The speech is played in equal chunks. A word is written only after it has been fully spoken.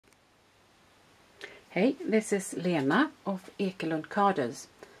Hey, this is Lena of Ekelund Carders.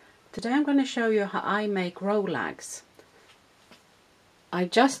 Today I'm going to show you how I make rolags. I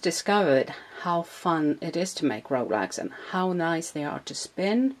just discovered how fun it is to make rolags and how nice they are to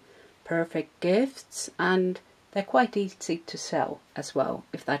spin, perfect gifts, and they're quite easy to sell as well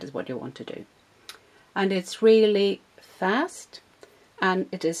if that is what you want to do. And it's really fast and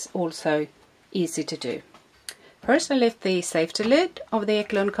it is also easy to do. First I lift the safety lid of the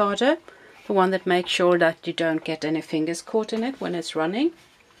Ekelund carder, the one that makes sure that you don't get any fingers caught in it when it's running.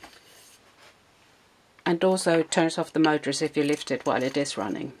 And also turns off the motors if you lift it while it is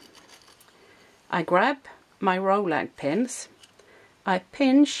running. I grab my rolag pins, I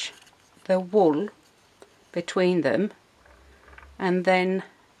pinch the wool between them, and then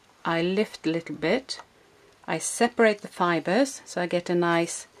I lift a little bit. I separate the fibers so I get a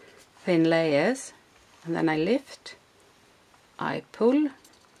nice thin layers, and then I lift, I pull,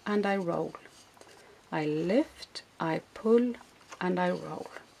 and I roll. I lift, I pull, and I roll.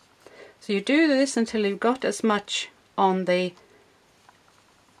 So you do this until you've got as much on the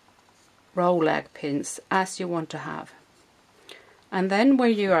rolag pins as you want to have. And then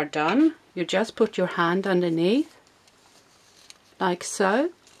when you are done, you just put your hand underneath, like so,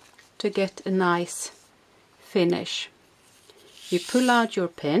 to get a nice finish. You pull out your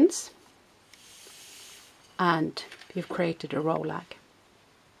pins, and you've created a rolag.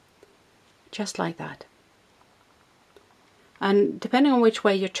 Just like that. And depending on which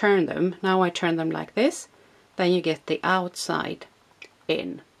way you turn them, now I turn them like this, then you get the outside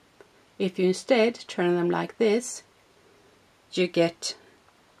in. If you instead turn them like this, you get,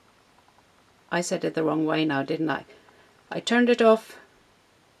 I said it the wrong way now, didn't I? I turned it off.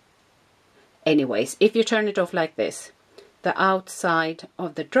 Anyways, if you turn it off like this, the outside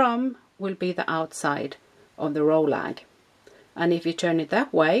of the drum will be the outside of the rolag. And if you turn it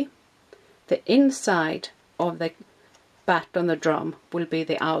that way, the inside of the batt on the drum will be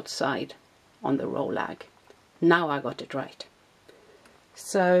the outside on the rolag. Now I got it right.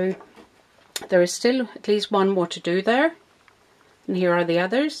 So there is still at least one more to do there. And here are the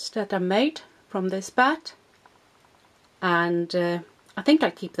others that are made from this batt. And I think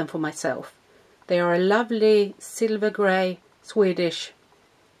I'll keep them for myself. They are a lovely silver grey Swedish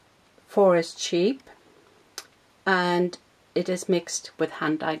forest sheep. And it is mixed with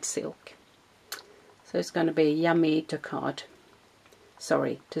hand-dyed silk. So it's going to be yummy to card.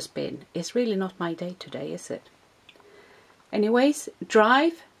 Sorry, to spin. It's really not my day today, is it? Anyways,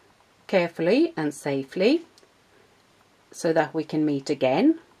 drive carefully and safely so that we can meet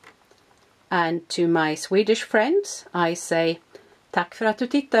again. And to my Swedish friends, I say tack för att du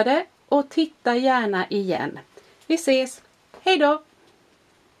tittade och titta gärna igen. Vi ses. Hej då!